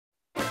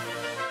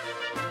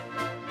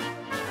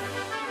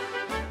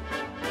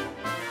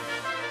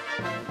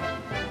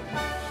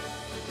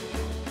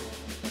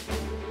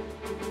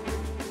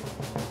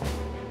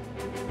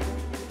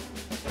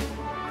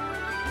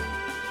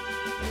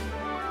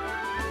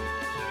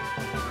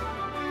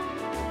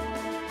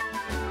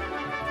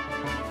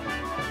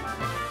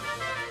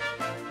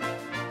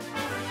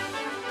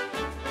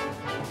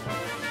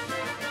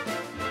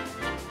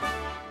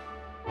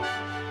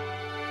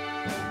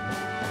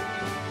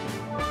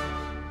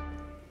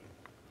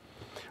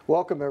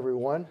Welcome,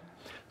 everyone,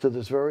 to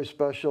this very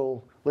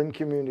special Lynn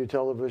Community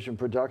Television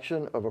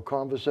production of A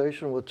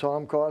Conversation with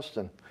Tom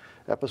Costin,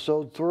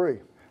 Episode 3.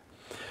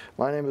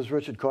 My name is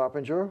Richard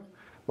Coppinger.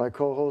 My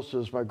co-host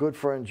is my good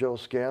friend Joe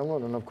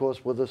Scanlon, and of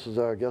course with us is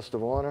our guest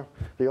of honor,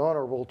 the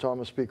Honorable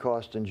Thomas P.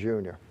 Costin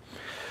Jr.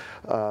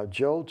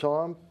 Joe,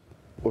 Tom,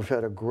 we've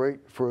had a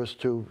great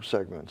first two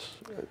segments.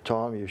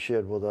 Tom, you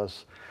shared with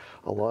us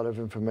a lot of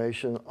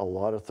information, a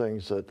lot of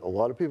things that a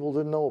lot of people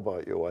didn't know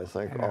about you, I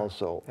think,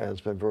 also, and it's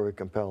been very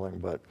compelling.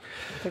 But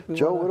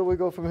Joe, where do we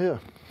go from here?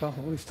 Well,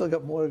 we've still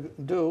got more to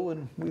do,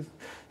 and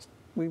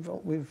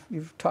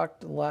you've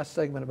talked in the last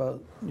segment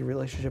about your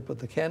relationship with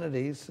the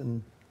Kennedys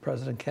and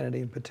President Kennedy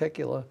in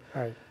particular.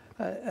 Right.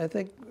 I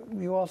think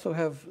you also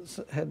have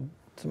had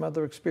some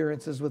other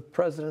experiences with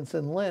presidents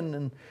in Lynn,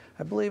 and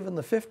I believe in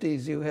the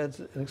 50s you had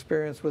an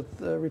experience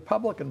with a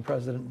Republican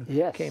president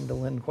who came to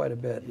Lynn quite a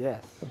bit.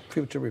 Yes. A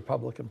future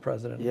Republican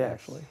president,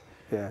 actually.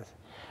 Yes.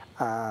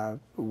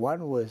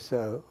 One was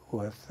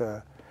with,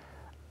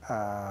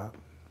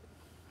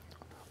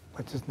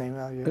 what's his name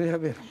now?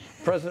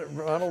 President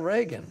Ronald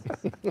Reagan.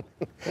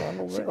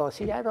 Ronald Reagan. Oh,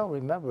 see, I don't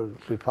remember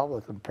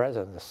Republican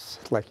presidents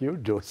like you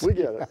do. We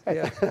get it.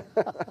 Yeah.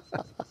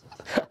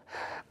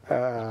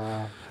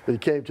 He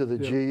came to the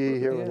GE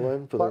here in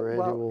Lynn for their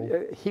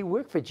annual. He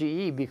worked for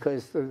GE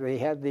because they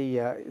had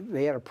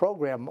a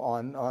program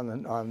on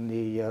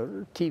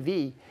the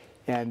TV,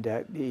 and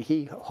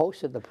he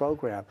hosted the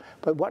program.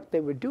 But what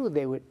they would do,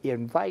 they would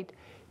invite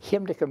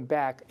him to come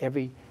back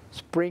every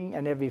spring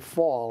and every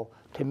fall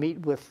to meet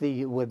with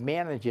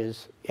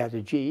managers at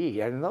the GE.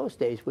 And in those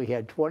days, we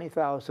had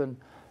 20,000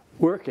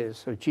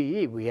 workers of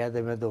GE. We had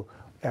them at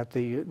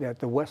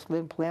the West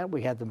Lynn plant,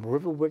 we had the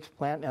Riverworks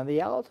plant, and the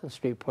Allerton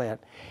Street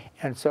plant.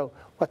 And so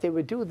what they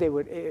would do, they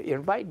would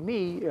invite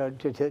me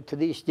to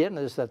these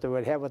dinners that they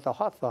would have at the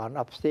Hawthorne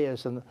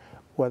upstairs,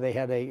 where they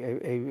had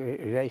a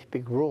nice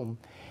big room.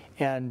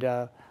 And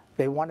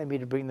they wanted me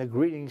to bring the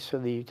greetings to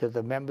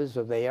the members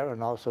of there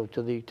and also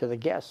to the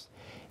guests.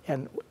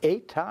 And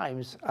 8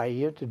 times I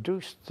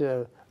introduced,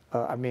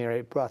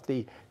 I brought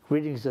the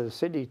greetings of the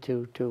city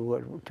to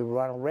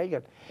Ronald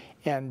Reagan.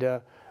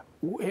 And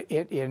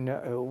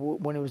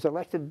when he was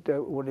elected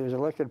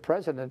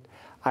president,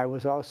 I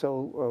was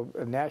also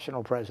a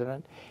national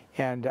president,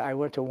 and I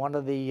went to one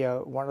of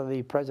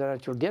the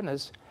presidential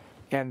dinners,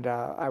 and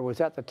I was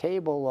at the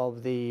table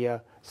of the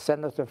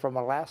senator from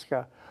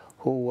Alaska,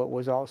 who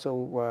was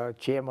also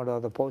chairman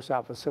of the Post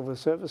Office Civil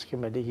Service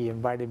Committee. He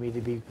invited me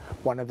to be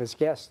one of his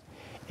guests,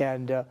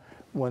 and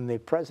when the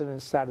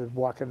president started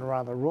walking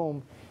around the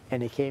room,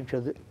 and he came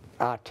to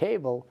our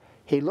table,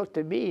 he looked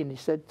at me and he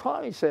said,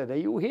 "Tom," he said, "are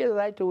you here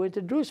tonight to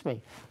introduce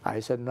me?" I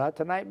said, "Not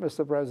tonight,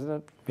 Mr.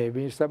 President.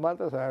 Maybe some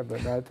other time,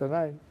 but not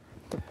tonight."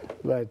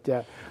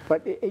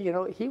 But you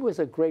know, he was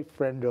a great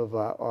friend of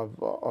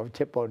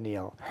Tip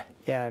O'Neill,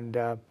 and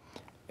as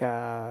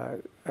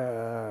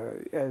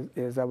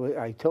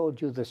I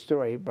told you the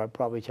story, but I'll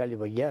probably tell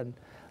you again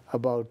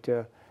about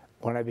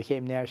when I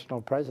became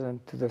national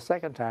president the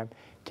second time.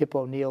 Tip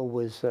O'Neill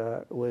was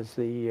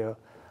the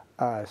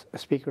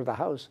Speaker of the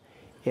House.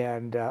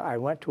 And I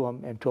went to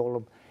him and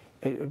told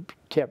him,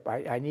 "Tip,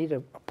 I need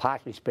a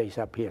parking space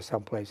up here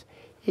someplace."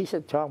 He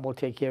said, "Tom, we'll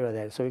take care of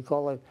that." So he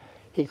called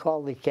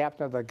the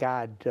captain of the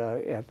guard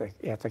at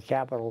the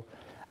Capitol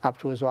up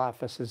to his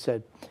office and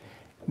said,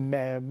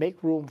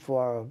 "Make room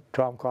for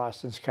Tom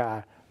Costin's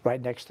car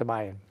right next to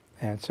mine."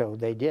 And so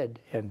they did.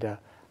 And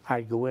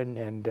I'd go in,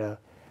 and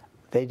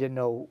they didn't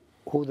know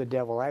who the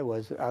devil I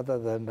was, other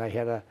than I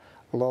had a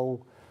low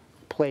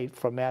plate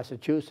from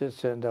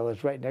Massachusetts, and I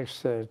was right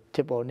next to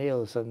Tip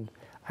O'Neill's, and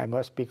I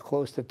must be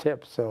close to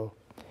Tip, so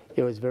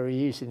it was very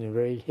easy and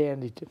very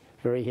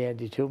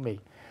handy to me.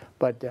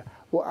 But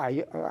well,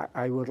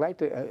 I would like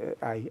to.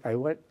 I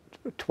went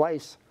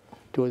twice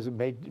to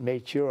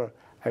made sure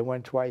I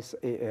went twice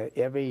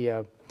every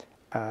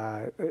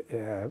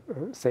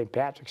St.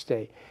 Patrick's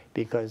Day,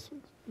 because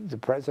the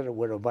president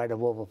would invite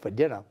him over for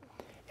dinner,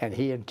 and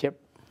he and Tip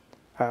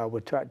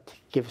would try to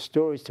give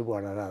stories to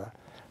one another.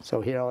 So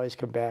he'd always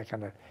come back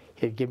and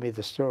he'd give me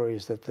the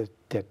stories that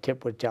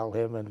Tip would tell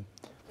him, and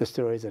the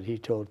stories that he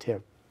told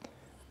Tip.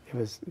 It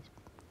was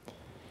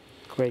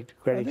great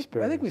experience.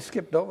 I think we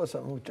skipped over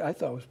something which I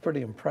thought was pretty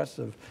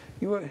impressive.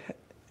 You were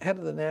head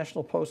of the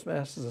National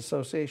Postmasters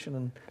Association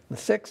in the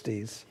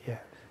 60s. Yeah.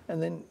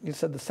 And then you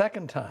said the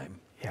second time.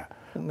 Yeah.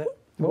 And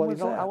well, you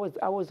know,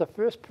 I was the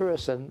first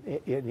person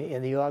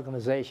in the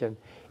organization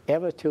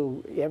ever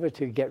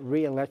to get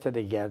reelected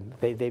again.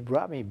 They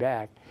brought me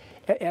back.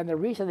 And the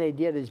reason they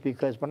did is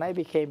because when I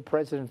became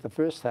president the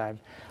first time,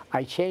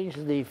 I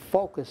changed the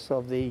focus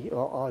of the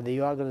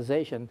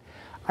organization.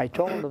 I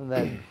told them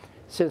that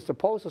since the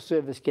Postal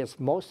Service gets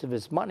most of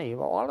its money,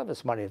 all of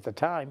its money at the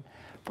time,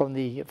 from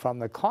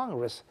the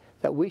Congress,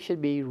 that we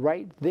should be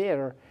right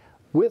there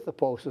with the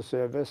Postal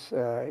Service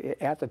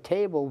at the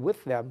table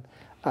with them,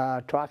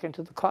 talking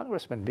to the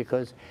congressmen,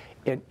 because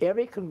in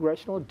every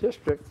congressional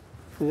district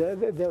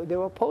there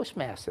were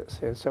postmasters.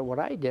 And so what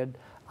I did,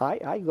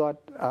 I got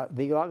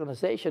the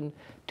organization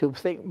to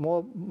think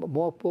more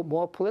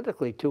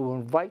politically, to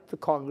invite the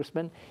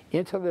congressmen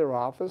into their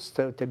office,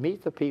 to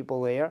meet the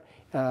people there,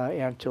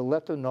 and to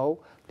let them know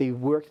the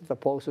work that the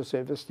Postal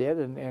Service did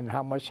and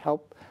how much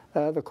help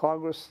the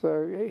Congress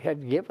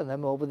had given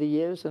them over the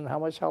years and how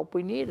much help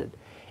we needed.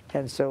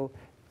 And so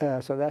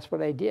that's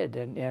what I did.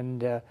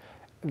 And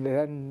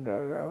then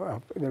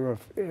there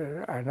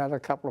were another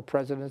couple of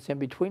presidents in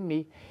between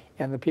me,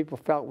 and the people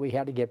felt we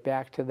had to get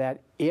back to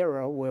that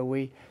era where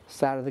we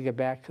started to get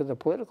back to the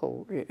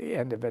political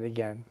end of it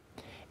again.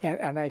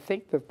 And I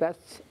think that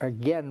that's,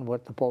 again,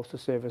 what the Postal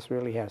Service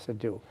really has to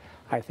do.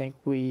 I think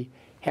we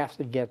have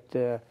to get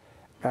the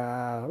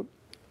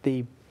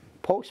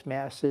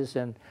postmasters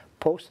and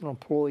postal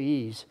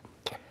employees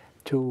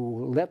to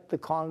let the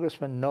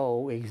congressman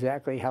know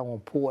exactly how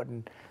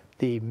important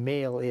the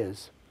mail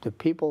is. The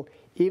people,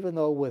 even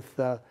though with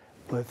all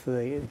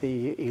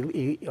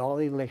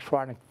the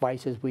electronic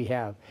devices we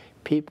have,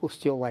 people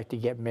still like to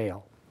get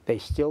mail. They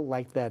still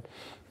like that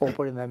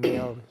opening the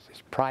mail.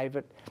 It's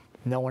private.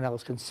 No one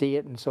else can see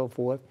it and so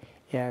forth.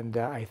 And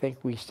I think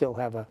we still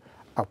have a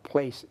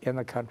place in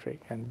the country.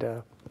 And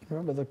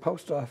remember, the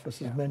post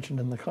office is mentioned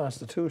in the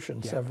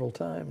Constitution several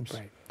times.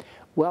 Right.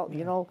 Well,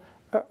 you know,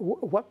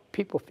 what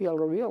people fail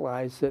to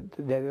realize that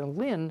in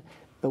Lynn,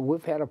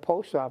 we've had a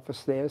post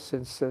office there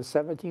since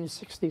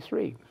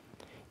 1763.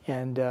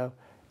 And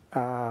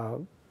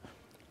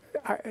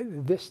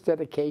this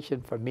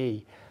dedication for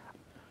me,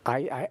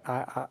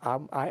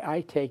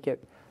 I take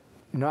it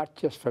not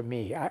just for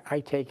me. I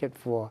take it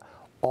for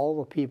all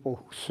the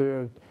people who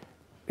served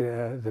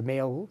the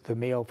mail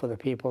for the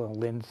people in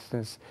Lynn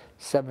since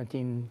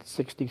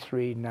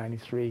 1763,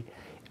 93.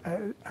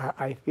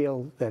 I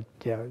feel that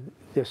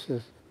this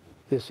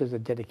is a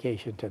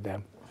dedication to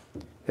them.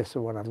 This is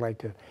what I'd like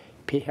to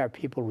have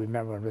people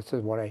remember, and this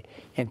is what I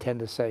intend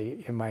to say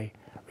in my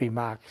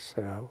remarks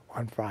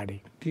on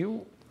Friday. Do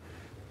you,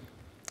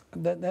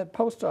 that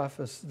post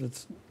office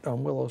that's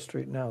on Willow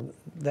Street now,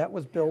 that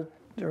was built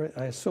during,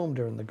 I assume,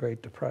 during the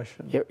Great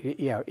Depression?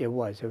 Yeah, it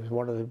was. It was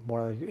one of the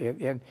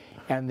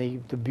and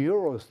the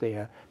bureaus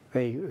there.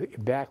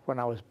 Back when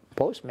I was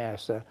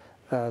postmaster,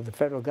 the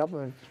federal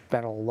government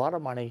spent a lot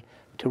of money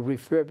to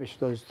refurbish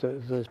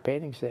those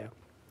paintings there.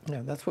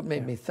 Yeah, that's what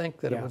made me think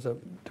that it was a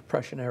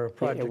Depression-era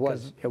project. It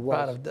was.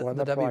 Part of the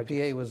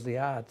WPA was the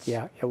arts.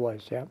 Yeah, it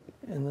was, yeah.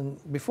 And then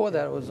before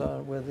that, it was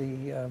where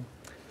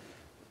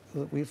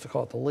we used to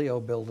call it the Leo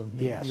building,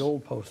 the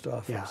old post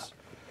office. Yeah,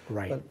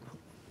 right. But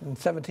in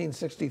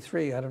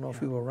 1763, I don't know if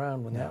you were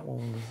around when that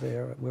one was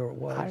there, where it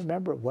was. I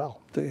remember it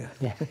well. Do you?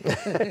 Yeah.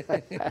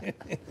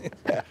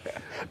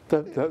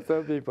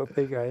 Some people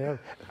think I am.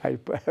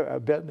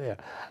 I've been there.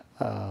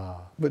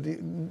 But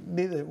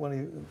neither one of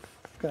you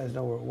guys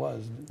know where it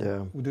was.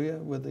 Yeah. Do you?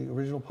 With the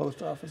original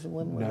post office in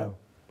Lynn? No.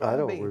 I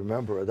don't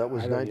remember. That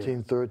was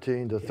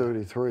 1913 to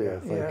 33, I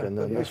think, and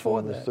then this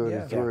one was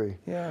 33.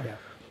 Yeah.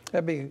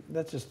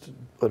 That's just.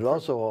 But it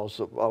also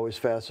always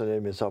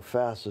fascinated me is how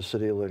fast the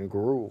City of Lynn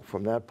grew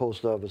from that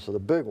post office to the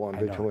big one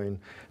between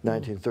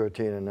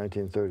 1913 and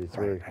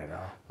 1933. Right, I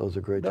know. Those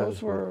are great times.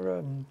 Those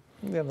were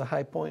the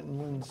high point in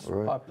Lynn's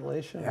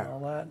population and all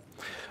that.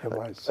 It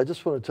was. I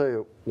just want to tell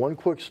you one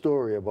quick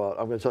story about,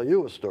 I'm going to tell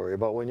you a story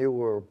about when you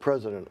were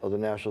president of the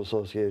National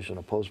Association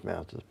of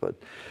Postmasters. But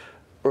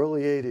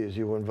early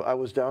 80s, I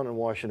was down in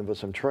Washington for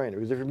some training.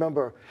 Because if you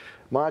remember,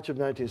 March of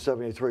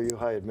 1973, you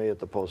hired me at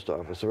the post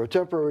office for a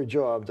temporary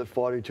job that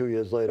 42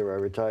 years later I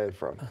retired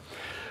from.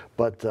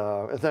 But,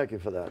 and thank you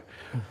for that.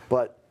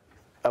 But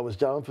I was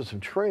down for some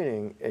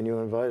training, and you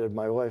invited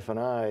my wife and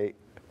I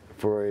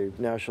for a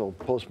National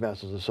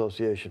Postmasters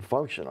Association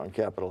function on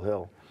Capitol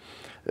Hill.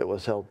 It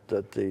was held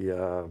at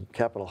the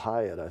Capitol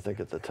Hyatt, I think,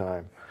 at the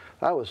time.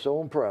 I was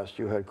so impressed.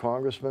 You had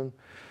congressmen,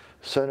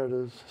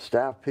 senators,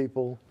 staff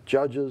people,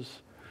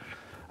 judges.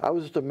 I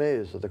was just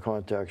amazed at the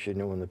contacts you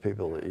knew and the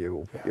people that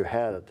you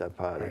had at that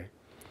party. Right.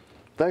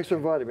 Thanks for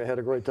inviting me. I had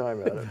a great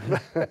time at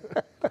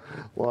it.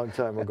 Long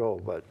time ago,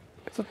 but.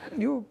 So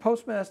you were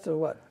postmaster,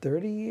 what,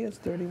 30 years,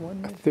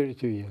 31 years?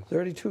 32 years.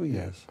 32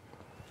 years.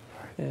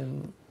 Right.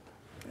 And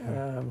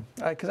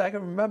because I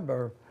can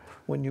remember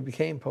when you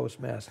became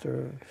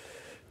postmaster,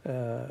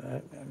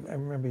 I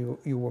remember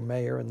you were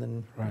mayor, and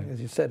then, as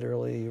you said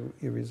earlier,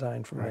 you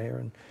resigned from mayor,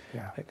 and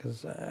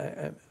because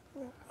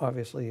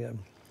obviously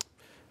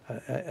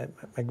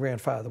my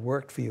grandfather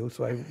worked for you,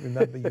 so I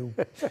remember you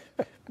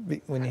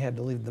when you had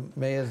to leave the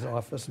mayor's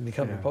office and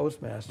become the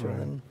postmaster, and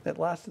then it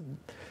lasted.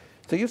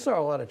 So you saw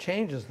a lot of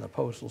changes in the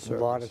postal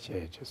service. A lot of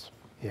changes.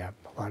 Yeah,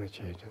 a lot of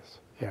changes.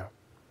 Yeah.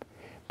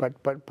 But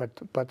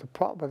the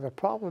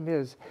problem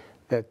is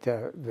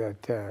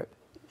that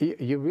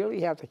you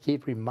really have to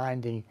keep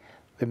reminding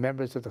the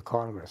members of the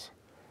Congress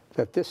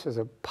that this is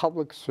a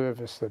public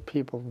service that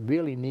people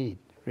really need,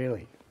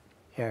 really,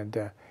 and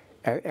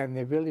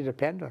they really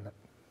depend on it.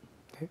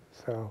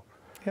 So.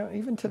 Yeah,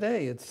 even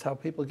today, it's how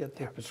people get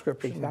their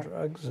prescription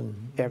drugs and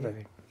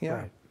everything. Yeah.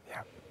 Right.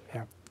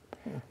 Yeah.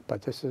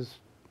 But this is.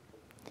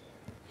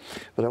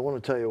 But I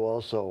want to tell you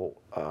also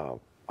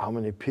how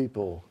many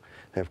people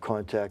have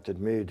contacted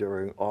me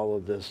during all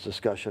of this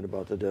discussion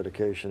about the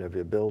dedication of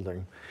your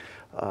building.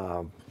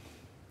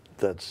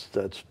 That's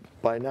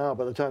by now,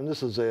 by the time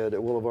this is aired,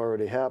 it will have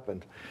already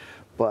happened.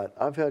 But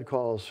I've had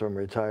calls from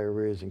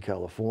retirees in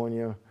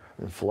California,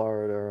 in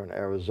Florida, and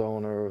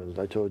Arizona. As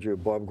I told you,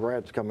 Bob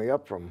Grant's coming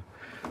up from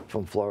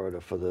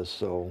Florida for this.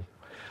 So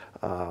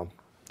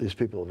these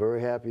people are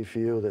very happy for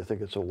you. They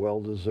think it's a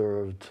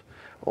well-deserved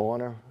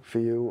honor for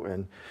you.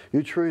 And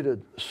you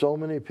treated so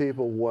many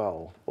people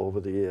well over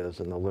the years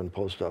in the Lynn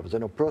Post Office. I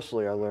know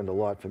personally I learned a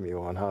lot from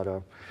you on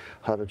how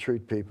to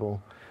treat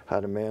people, how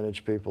to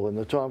manage people in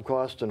the Tom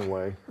Costin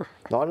way,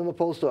 not in the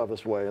post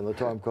office way, in the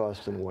Tom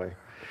Costin way.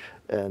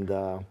 And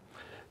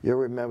you're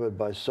remembered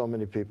by so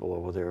many people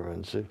over there.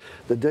 And see,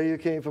 the day you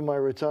came for my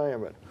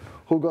retirement,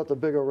 who got the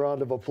bigger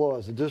round of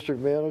applause, the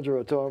district manager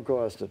or Tom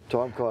Costin?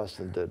 Tom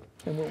Costin did.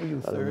 And what were you,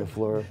 third? On the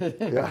floor.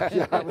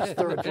 Yeah, I was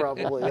third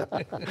probably. Yeah.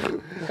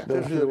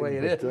 That's the way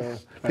it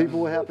is. People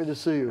were happy to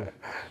see you.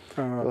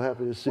 They were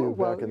happy to see you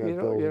back in that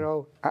building. You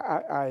know,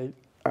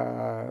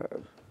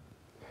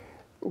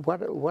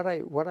 what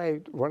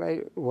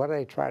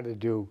I try to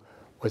do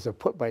was to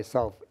put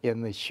myself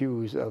in the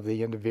shoes of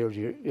the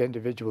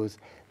individuals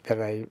that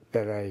I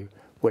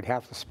would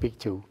have to speak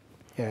to,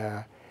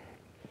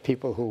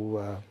 people who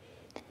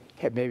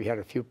had maybe had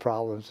a few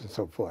problems and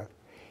so forth,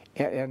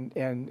 and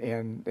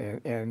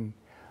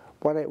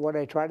what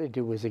I try to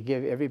do is to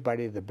give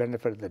everybody the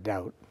benefit of the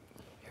doubt.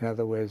 In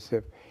other words,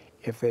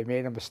 if they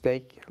made a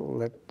mistake,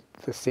 let's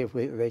see if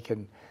they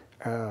can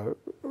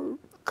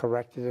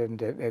correct it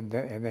and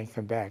then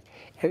come back.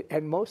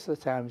 And most of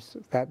the times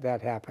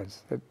that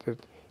happens.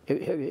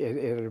 It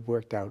had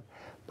worked out,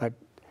 but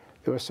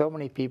there were so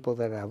many people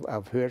that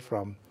I've heard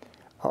from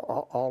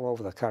all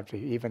over the country.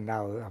 Even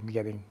now, I'm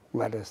getting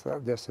letters,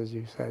 just as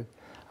you said,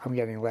 I'm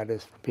getting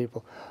letters from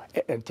people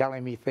and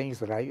telling me things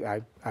that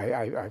I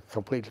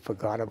completely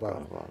forgot about.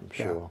 I'm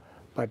sure.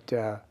 Yeah. But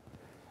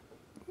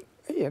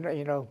you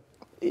know,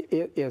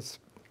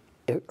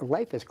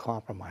 life is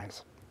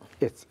compromise.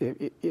 It's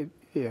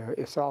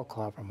all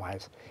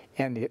compromise,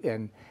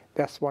 and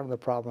that's one of the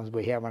problems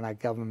we have in our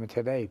government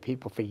today.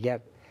 People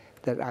forget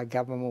that our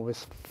government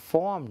was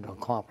formed on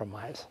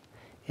compromise,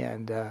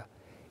 and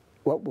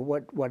what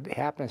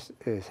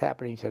is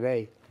happening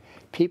today.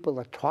 People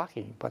are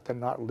talking, but they're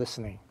not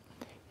listening,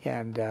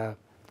 and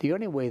the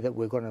only way that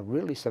we're going to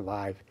really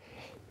survive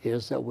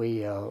is that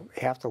we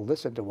have to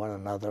listen to one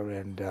another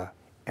and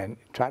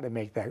try to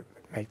make that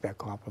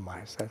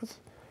compromise.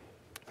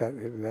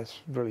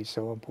 That's really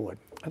so important.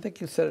 I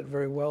think you said it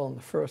very well in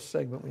the first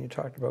segment when you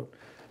talked about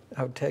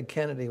how Ted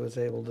Kennedy was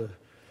able to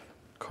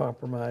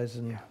compromise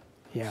and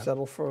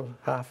settle for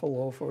half a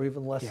loaf or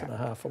even less than a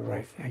half a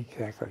loaf. Right,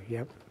 exactly,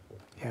 yep.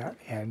 Yeah,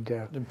 and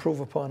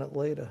improve upon it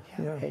later.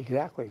 Yeah,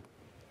 exactly.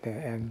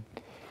 And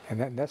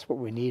that's what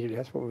we need.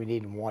 That's what we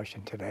need in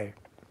Washington today.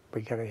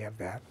 We got to have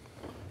that.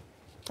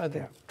 I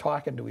think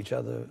talking to each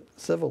other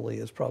civilly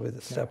is probably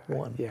the step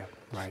one. Yeah,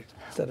 right.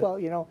 Well,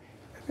 you know,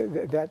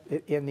 that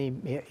in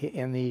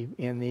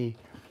the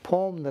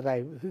poem that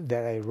I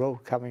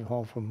wrote coming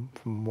home from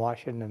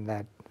Washington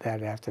that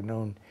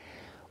afternoon,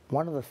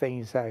 one of the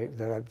things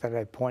that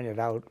I pointed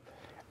out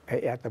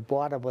at the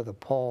bottom of the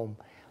poem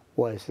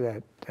was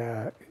that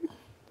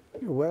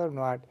whether or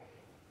not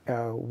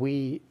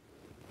every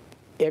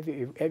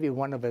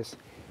one of us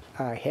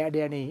had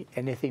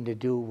anything to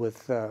do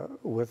with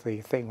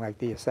the thing like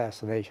the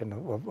assassination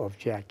of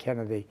Jack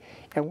Kennedy,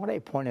 and what I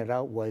pointed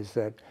out was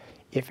that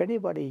if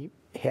anybody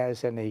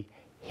has any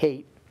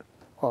hate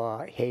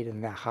or hate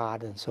in their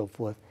heart and so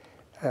forth,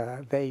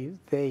 they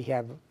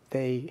have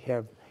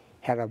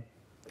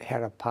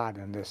had a part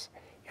in this,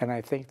 and I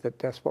think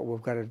that's what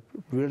we've got to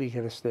really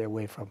stay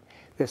away from.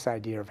 This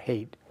idea of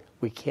hate.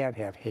 We can't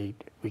have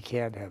hate. We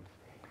can't have.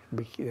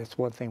 That's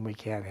one thing we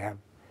can't have.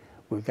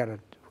 We've got to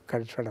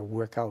try to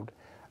work out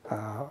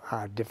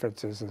our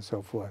differences and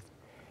so forth,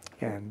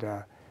 and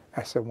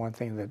that's the one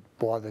thing that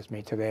bothers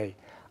me today.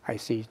 I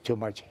see too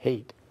much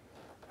hate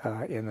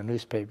in the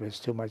newspapers,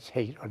 too much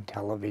hate on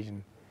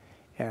television,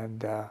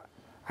 and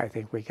I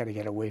think we got to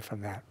get away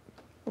from that.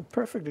 A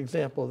perfect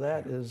example of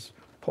that is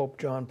Pope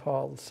John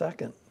Paul II.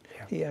 Yeah.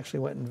 He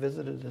actually went and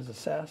visited his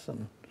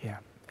assassin. Yeah,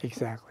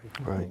 exactly.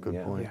 Right,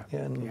 good point.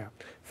 And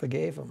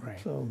forgave him. Right.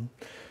 So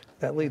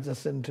that leads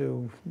us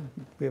into,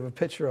 we have a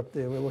picture up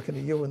there. We're looking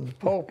at you and the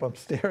Pope. I'm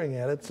staring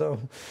at it. So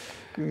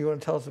you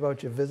want to tell us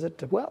about your visit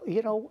to? Well,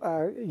 you know,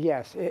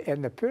 yes,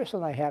 and the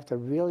person I have to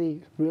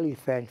really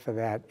thank for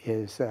that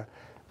is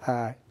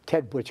Ted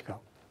Butchko.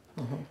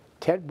 Mm-hmm.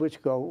 Ted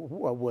Butchko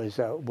was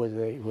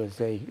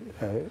a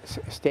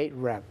state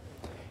rep,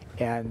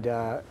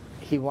 and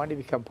he wanted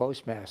to become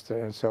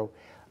postmaster. And so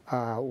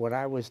when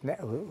I was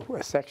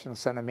a section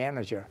center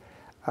manager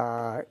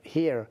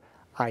here,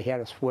 I had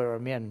to swear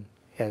him in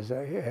as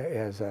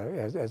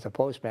a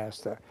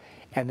postmaster.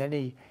 And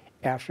then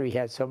after he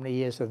had so many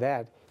years of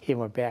that, he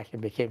went back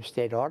and became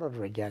state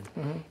auditor again.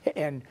 Mm-hmm.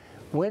 And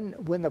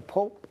when the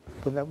Pope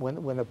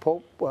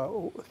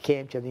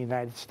came to the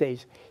United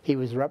States, he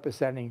was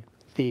representing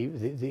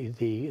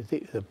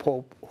the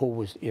Pope who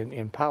was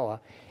in power,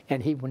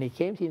 and when he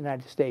came to the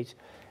United States,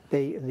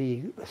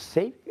 the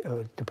State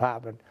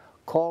Department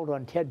called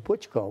on Ted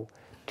Butchko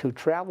to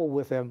travel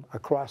with him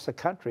across the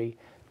country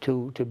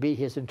to be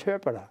his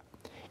interpreter.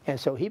 And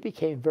so he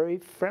became very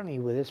friendly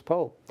with this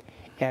Pope.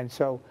 And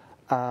so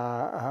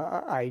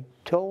I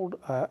told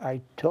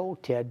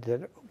Ted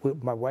that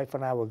my wife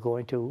and I were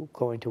going to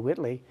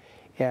Italy,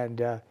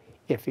 and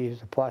if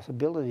there's a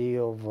possibility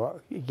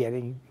of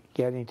getting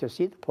to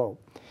see the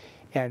Pope.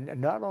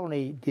 And not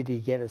only did he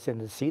get us in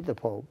to see the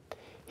Pope,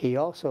 he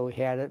also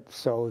had it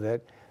so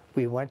that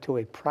we went to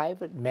a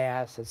private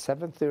mass at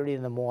 7:30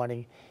 in the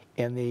morning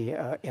in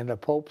the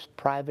Pope's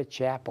private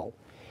chapel.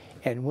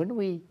 And when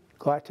we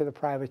got to the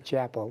private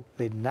chapel,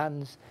 the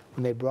nuns,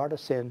 when they brought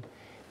us in,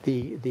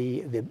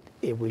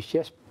 it was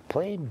just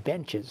plain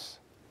benches.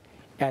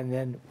 And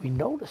then we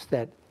noticed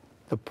that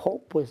the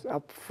Pope was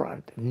up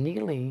front,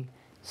 kneeling,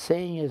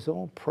 saying his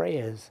own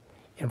prayers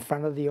in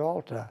front of the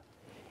altar.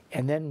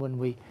 And then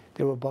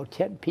there were about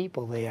 10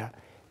 people there.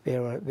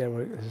 There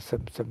were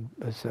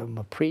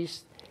some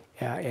priests,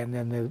 and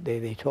then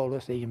they told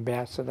us the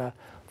ambassador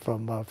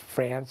from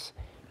France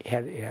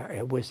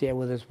was there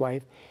with his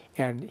wife,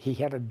 and he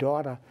had a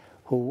daughter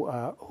who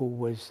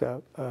was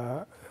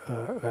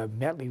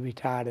mentally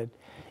retarded,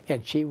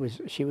 and she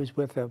was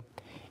with him.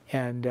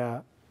 And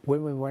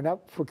when we went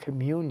up for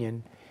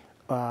communion,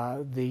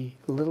 the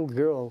little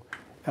girl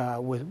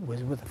was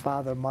with the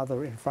father and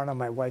mother in front of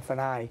my wife and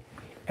I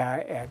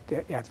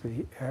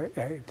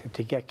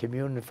to get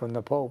communion from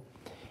the Pope.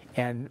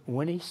 And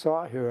when he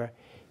saw her,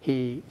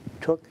 he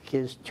took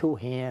his two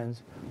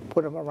hands,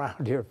 put them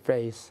around her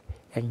face,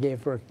 and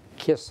gave her a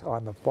kiss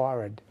on the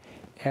forehead.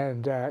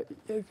 And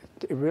it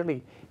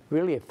really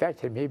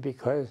affected me,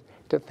 because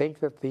to think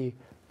that the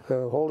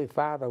Holy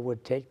Father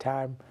would take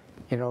time,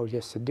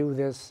 just to do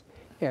this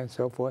and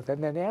so forth.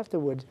 And then after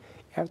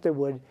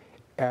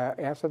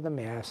the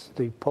Mass,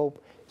 the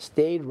Pope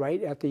stayed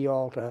right at the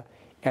altar,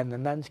 and the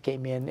nuns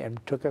came in and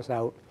took us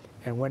out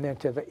and went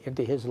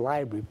into his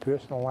library,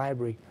 personal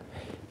library.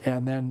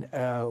 And then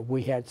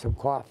we had some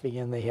coffee,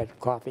 and they had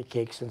coffee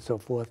cakes and so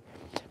forth.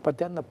 But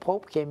then the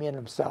Pope came in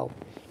himself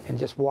and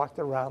just walked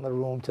around the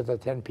room to the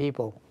 10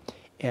 people.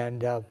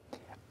 And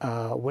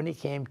when he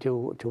came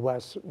to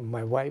us,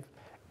 my wife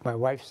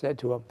said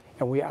to him,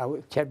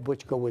 and Ted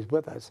Butchko was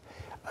with us,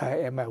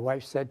 and my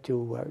wife said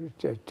to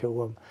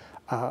him,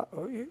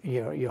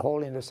 Your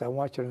Holiness, I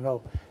want you to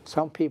know,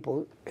 some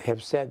people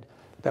have said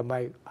that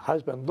my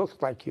husband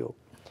looks like you.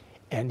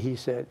 And he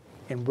said,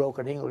 in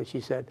broken English,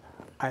 he said,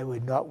 I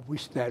would not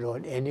wish that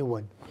on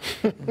anyone.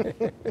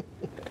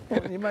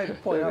 Well, you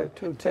might point out,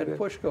 too, Ted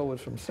Butchko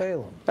was from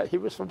Salem. He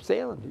was from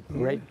Salem.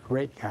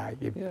 Great guy.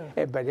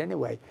 Yeah. But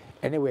anyway,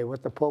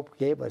 what the Pope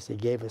gave us, he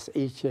gave us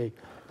each a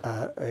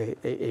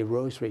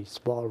rosary,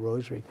 small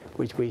rosary,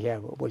 which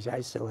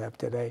I still have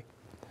today.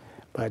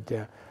 But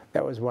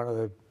that was one of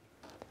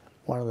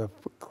the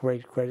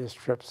greatest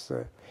trips.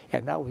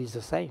 And now he's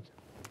a saint.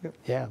 Yep.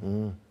 Yeah.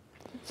 Mm.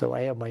 So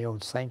I have my own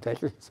saint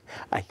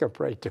I can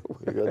pray to.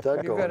 You got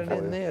that going. You got an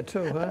in there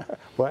too, huh?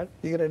 What?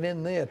 You got an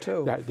in there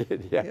too. I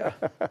did, yeah.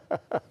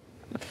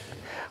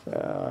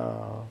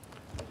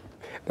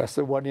 That's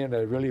the one in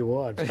I really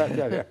want.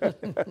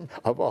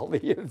 Of all the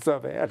ins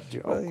I've had,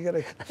 Joe. Well, you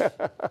gotta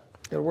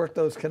work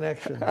those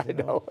connections. I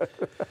know.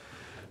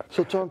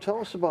 So Tom, tell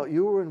us about,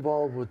 you were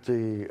involved with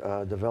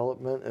the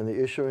development and the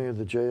issuing of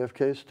the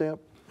JFK stamp.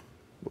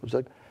 Was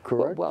that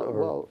correct?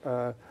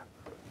 Well,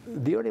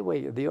 the only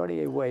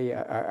way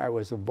I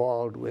was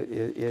involved with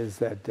is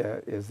that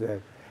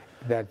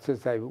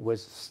since I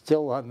was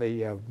still on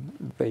they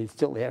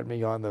still had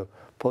me on the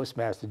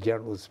Postmaster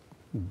General's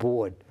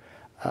board.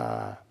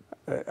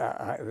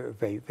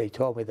 They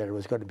told me that it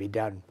was going to be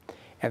done,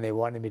 and they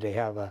wanted me to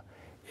have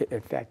in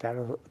fact, I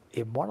don't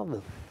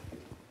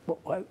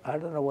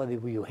know whether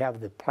you have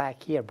the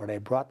plaque here, but I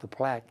brought the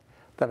plaque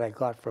that I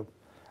got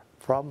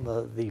from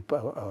the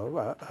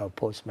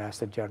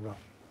Postmaster General.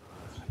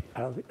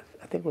 I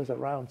think it was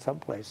around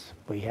someplace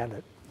we had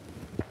it,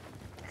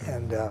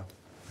 and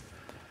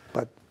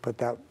but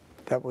that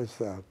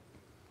was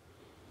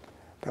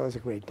a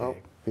great day. Oh,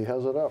 he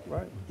has it up,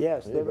 right?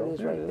 Yes, there it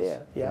is, right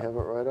there. Yeah, you have it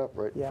right up,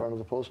 right in front of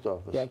the post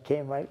office. Yeah, it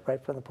came right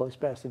from the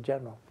Postmaster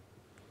General.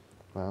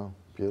 Wow,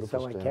 beautiful So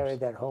stamps. I carried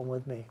that home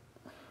with me.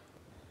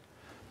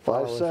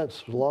 5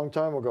 cents, a long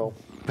time ago.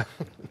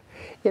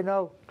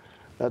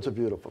 That's a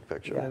beautiful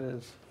picture. Yeah, it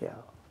is. Yeah,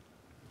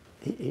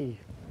 he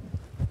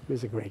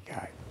was a great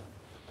guy.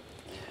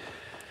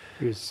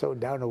 He was so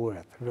down to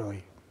earth,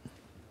 really.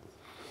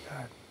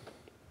 God.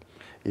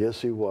 Yes,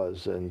 he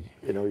was, and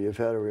you've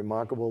had a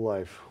remarkable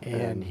life.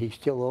 And he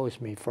still owes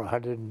me for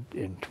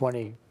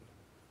 120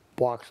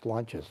 boxed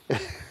lunches.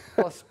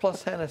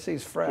 plus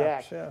Hennessy's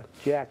fraps.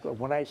 Jack,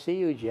 when I see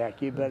you,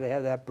 Jack, you better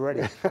have that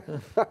ready.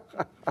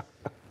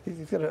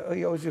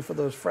 He owes you for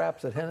those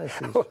fraps at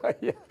Hennessy's.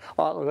 Yeah.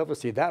 I'll never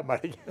see that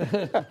money.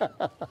 I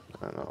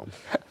know.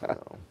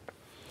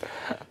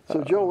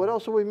 So, Joe, what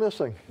else are we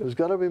missing? There's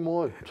got to be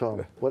more,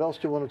 Tom. What else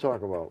do you want to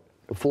talk about?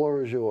 The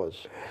floor is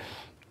yours.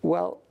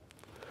 Well,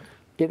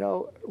 you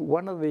know,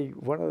 one of the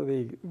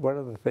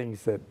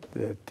things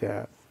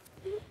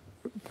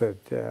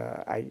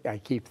I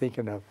keep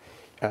thinking of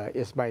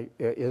is my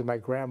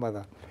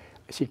grandmother.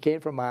 She came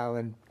from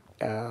Ireland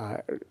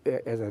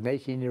as an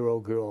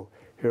 18-year-old girl.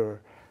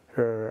 Her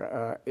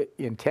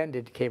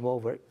intended came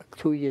over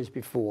 2 years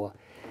before,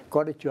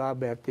 got a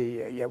job at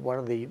one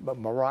of the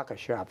maraca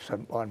shops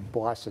on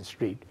Boston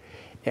Street,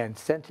 and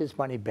sent his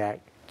money back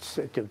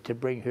to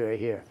bring her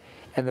here.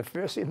 And the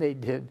first thing they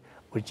did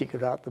when she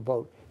got out the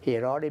boat, he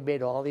had already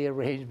made all the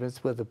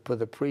arrangements with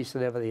the priest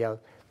and everything else.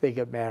 They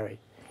got married.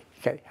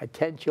 He had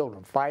 10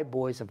 children, 5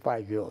 boys and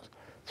 5 girls.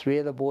 3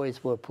 of the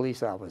boys were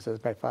police officers,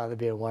 my father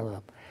being one of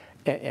them.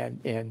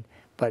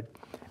 But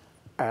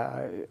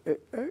I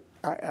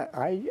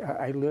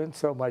learned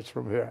so much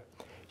from her.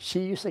 She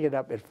used to get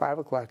up at 5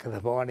 o'clock in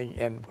the morning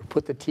and would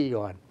put the tea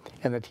on,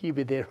 and the tea would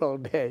be there all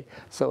day.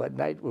 So at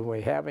night when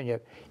we're having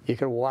it, you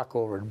could walk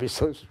over and be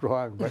so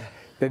strong. But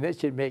then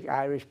she'd make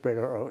Irish bread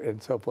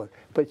and so forth.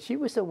 But she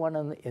was the one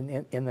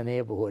in the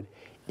neighborhood.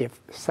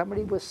 If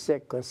somebody was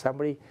sick or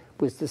somebody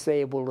was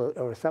disabled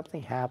or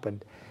something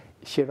happened,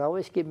 she'd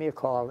always give me a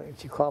call, and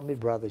she called me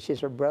brother. She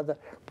said, brother,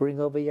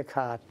 bring over your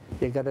cart.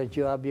 You got a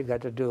job you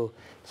got to do.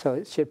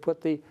 So she'd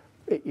put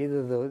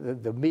either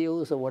the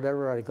meals or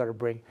whatever I got to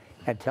bring,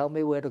 and tell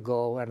me where to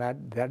go, and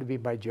that'd be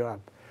my job.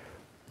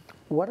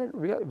 What it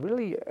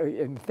really,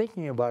 in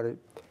thinking about it,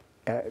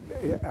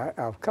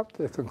 I've come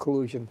to the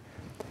conclusion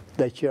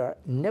that you're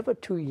never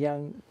too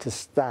young to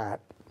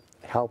start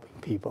helping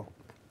people.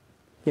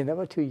 You're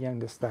never too young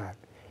to start.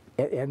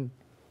 And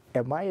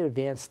at my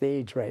advanced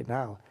stage right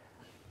now,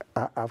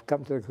 I've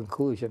come to the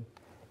conclusion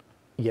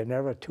you're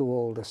never too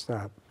old to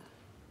stop.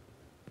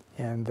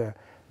 And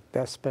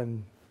that's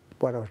been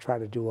what I've tried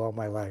to do all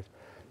my life.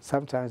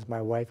 Sometimes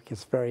my wife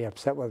gets very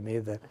upset with me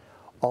that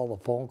all the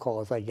phone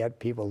calls I get,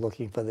 people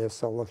looking for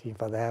this or looking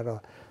for that, or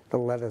the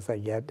letters I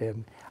get,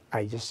 and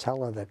I just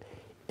tell her that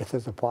if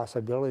there's a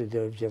possibility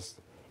of just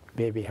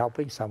maybe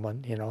helping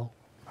someone, you know,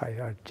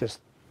 I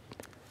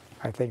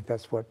think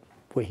that's what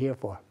we're here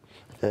for.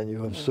 And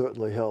you have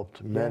certainly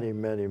helped many,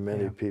 Yeah.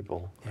 many Yeah.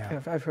 people.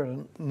 Yeah. I've heard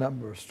a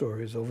number of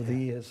stories over the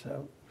years,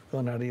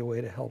 going out of your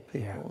way to help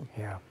people.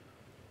 Yeah.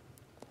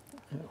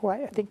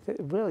 Well, I think that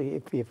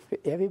really, if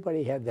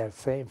everybody had that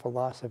same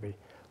philosophy,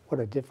 what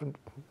a different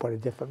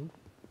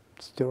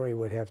story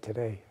we'd have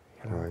today.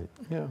 You know? Right.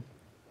 Yeah.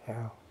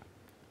 Yeah.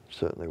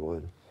 Certainly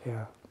would.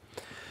 Yeah.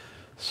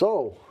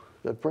 So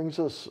that brings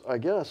us, I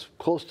guess,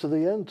 close to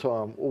the end,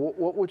 Tom.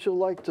 What would you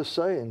like to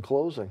say in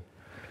closing?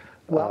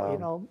 Well, you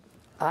know,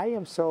 I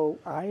am so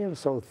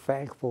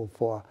thankful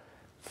for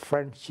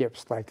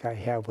friendships like I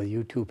have with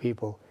you two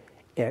people,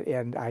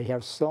 and I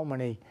have so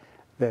many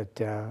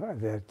that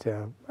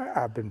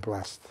I've been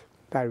blessed.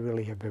 I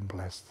really have been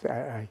blessed.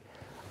 I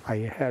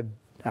had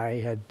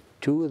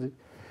two of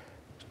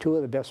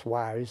the best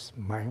wives.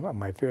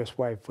 My first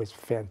wife was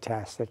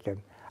fantastic,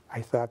 and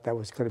I thought that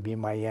was going to be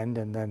my end.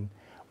 And then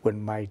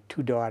when my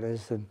 2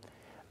 daughters and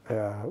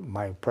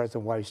my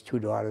present wife's 2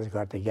 daughters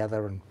got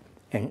together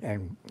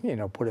and you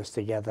know, put us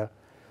together,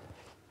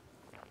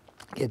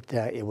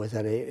 it was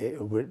at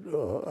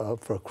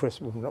for a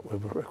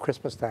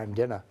Christmas time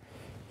dinner,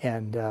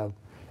 and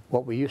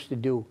what we used to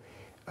do,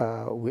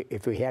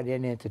 if we had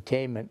any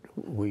entertainment,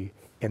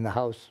 in the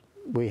house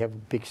we have a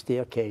big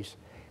staircase.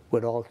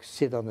 We'd all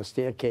sit on the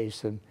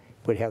staircase, and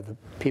we'd have the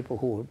people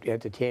who were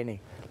entertaining.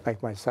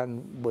 Like my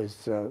son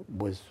was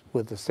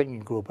with the singing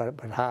group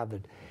at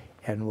Harvard,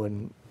 and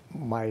when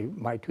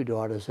my 2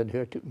 daughters and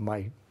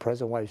my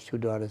present wife's 2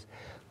 daughters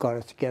got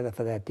us together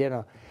for that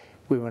dinner,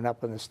 we went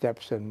up on the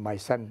steps, and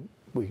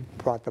we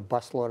brought the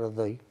busload of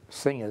the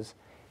singers,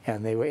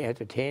 and they were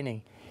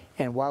entertaining.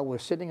 And while we're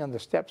sitting on the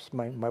steps,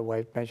 my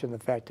wife mentioned the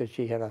fact that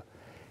she had a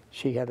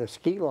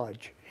ski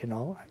lodge, you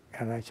know,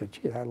 and I said,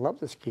 gee, I love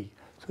to ski.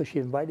 So she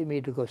invited me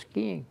to go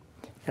skiing,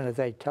 and as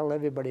I tell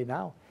everybody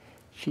now,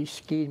 she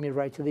skied me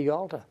right to the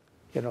altar,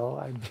 you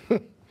know.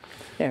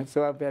 And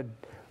so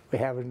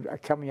we're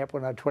coming up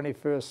on our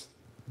 21st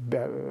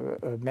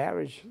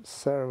marriage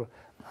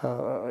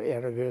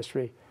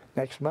anniversary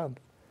next month,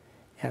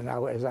 and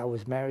as I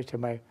was married to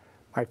my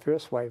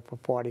first wife for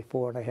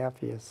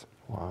 44.5 years.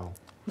 Wow.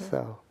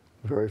 So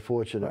very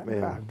fortunate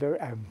man.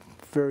 I'm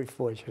very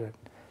fortunate.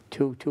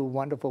 Two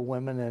wonderful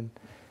women,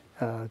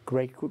 and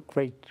great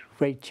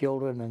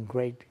children, and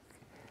great.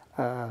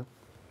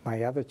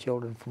 My other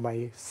children from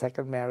my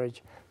second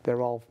marriage,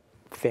 they're all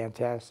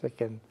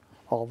fantastic, and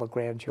all the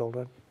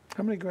grandchildren.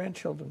 How many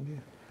grandchildren do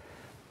you?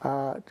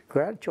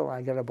 Grandchildren,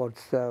 I got about,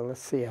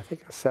 let's see, I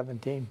think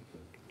 17.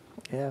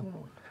 Yeah.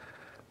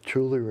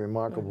 Truly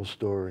remarkable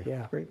story.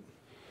 Yeah. Great.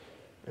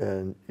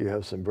 And you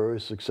have some very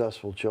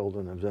successful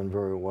children, have done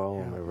very well,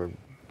 and they were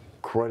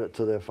credit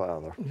to their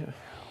father. Yeah.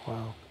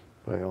 Wow.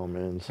 By all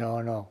means.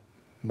 No,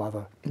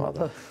 mother.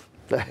 Mother.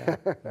 Yeah,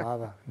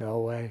 mother, no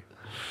way.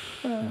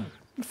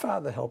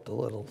 Father helped a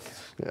little.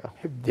 Yeah.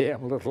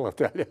 Damn little, I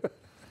tell you.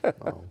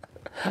 Wow.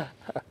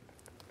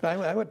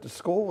 I went to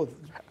school with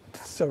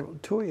So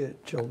two of your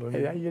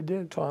children. Yeah, you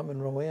did. Tom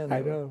and Roanne. I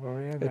know,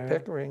 Roanne. At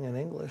Pickering in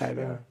English. I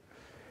know.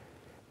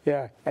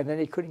 Yeah, and then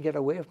he couldn't get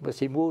away from us.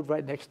 He moved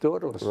right next door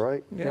to us.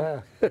 Right?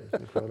 Yeah.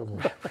 Incredible.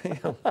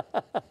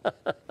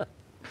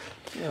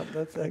 Yeah,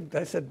 that's.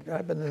 I said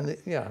I've been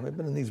in. I've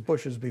been in these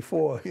bushes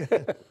before.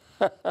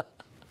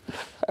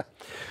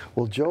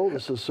 Well, Joe,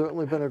 this has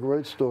certainly been a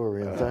great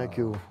story, and thank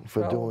you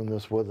for doing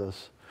this with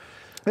us.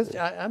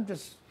 I'm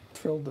just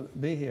thrilled to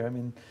be here. I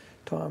mean,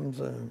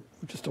 Tom's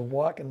just a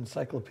walking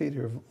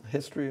encyclopedia of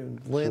history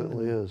of Lynn.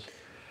 Certainly is.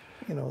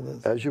 You know,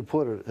 as you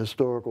put it,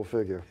 historical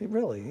figure.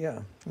 Really, yeah.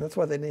 And that's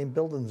why they name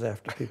buildings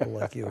after people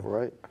like you.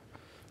 Right.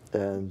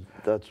 And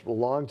that's a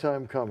long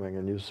time coming,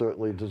 and you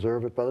certainly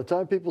deserve it. By the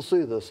time people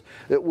see this,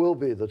 it will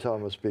be the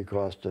Thomas B.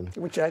 Costin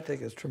Which I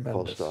think is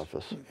tremendous. Post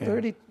Office. Yeah.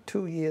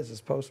 32 years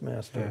as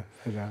postmaster.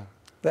 Yeah.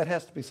 That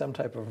has to be some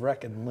type of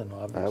record in Lynn,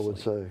 obviously. I would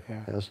say,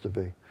 has to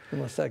be.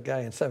 Unless that guy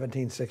in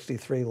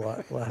 1763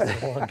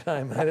 lasted a long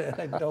time.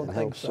 I don't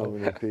think so. So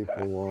many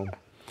people.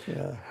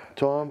 Yeah.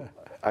 Tom,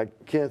 I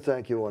can't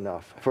thank you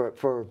enough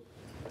for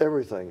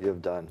everything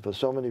you've done, for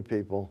so many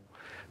people,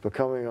 for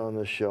coming on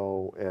the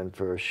show, and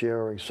for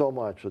sharing so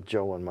much with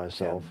Joe and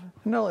myself.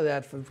 Yeah. Not only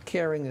that, for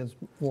caring as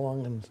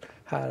long and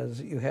hard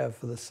as you have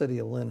for the city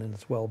of Lynn and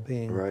its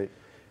well-being. Right.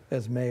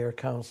 As mayor,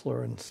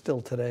 councilor, and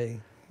still today,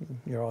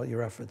 all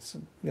your efforts.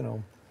 You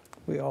know,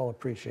 we all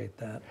appreciate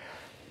that.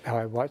 Now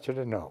I want you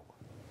to know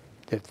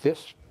that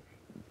this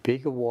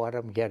big award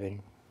I'm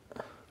getting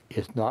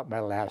is not my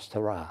last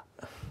hurrah.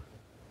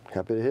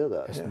 Happy to hear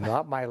that. It's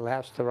not my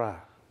last hurrah.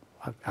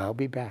 I'll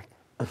be back.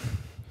 I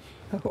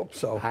hope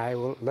so. I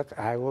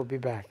will be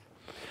back.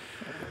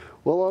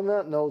 Well, on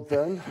that note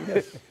then,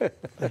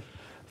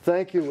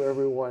 thank you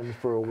everyone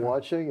for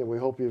watching, and we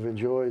hope you've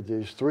enjoyed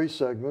these 3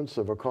 segments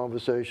of a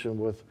conversation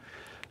with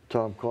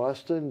Tom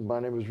Costin. My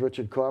name is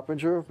Richard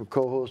Coppinger,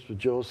 co-host with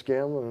Joe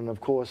Scanlon, and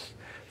of course,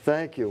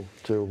 thank you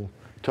to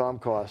Tom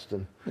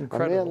Costin,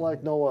 Incredible. a man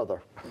like no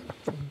other.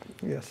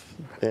 Yes.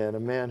 And a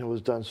man who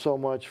has done so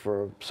much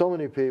for so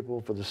many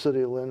people, for the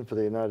City of Lynn, for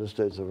the United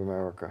States of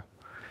America.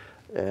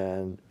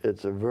 And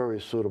it's a very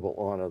suitable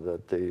honor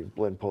that the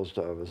Lynn Post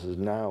Office is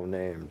now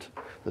named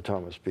the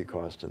Thomas B.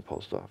 Costin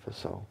Post Office.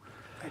 So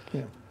Thank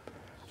you.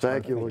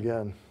 thank you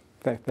again.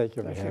 Thank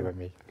you for having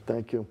me.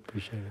 Thank you.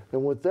 Appreciate it.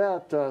 And with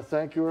that,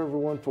 thank you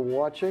everyone for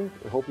watching.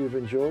 I hope you've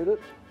enjoyed it.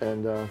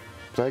 And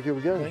thank you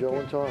again, Thank Joe you.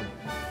 and Tom.